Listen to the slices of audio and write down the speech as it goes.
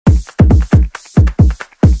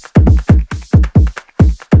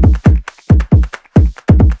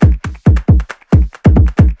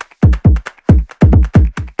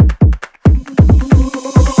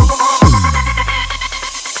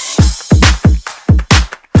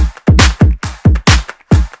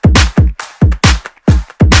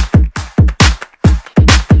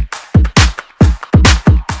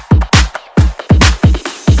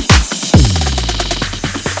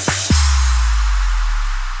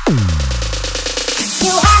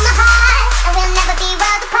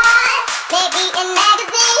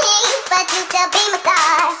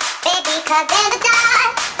'cause in the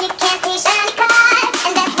dark you can't see shiny cars,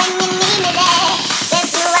 and that's when you need me there. With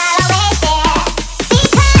you I'll always share.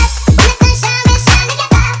 Because when the sunshine will shine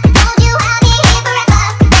together, I told you I'll be here forever.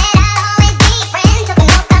 Said I'll always be your friend. Took an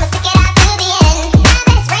oath, promise to get out to the end. Now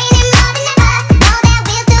that it's raining more than ever, know that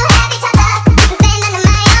we'll still have each other. You can stand under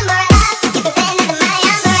my umbrella. You can stand under my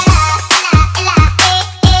umbrella. Ella, ella, under my umbrella.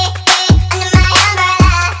 Ella,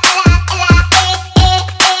 ella,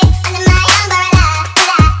 under my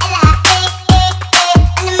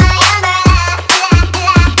umbrella. Ella, ella, under my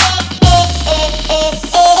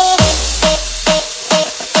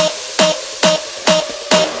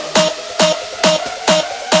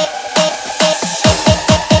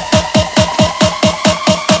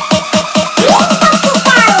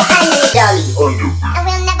Dali. And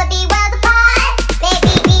we'll never be worlds apart.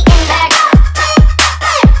 Maybe we can back up.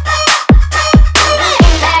 We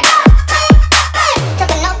can back up.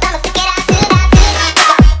 Took an oath, promise to get out to that. We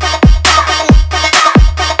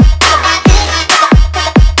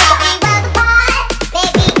worlds apart.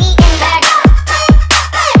 Maybe we can back up.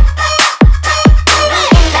 We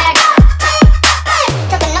can back up.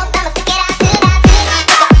 Took an oath, promise to get out to that.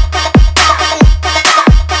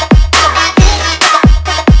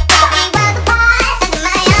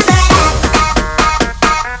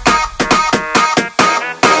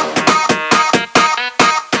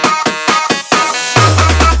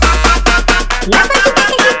 Ngapa kita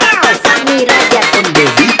kasih tahu Fahmy Radjak on the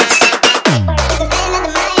beats.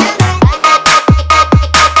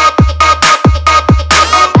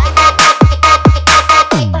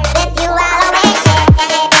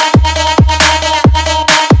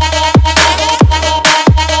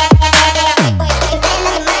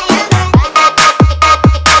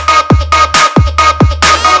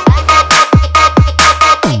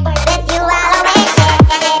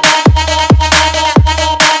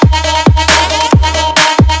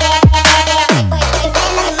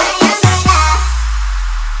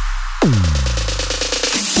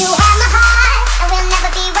 You have my heart, and we'll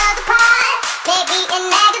never be worlds apart. Maybe in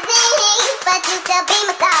magazines, but you still be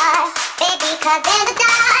my star. Baby, 'cause in the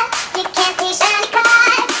dark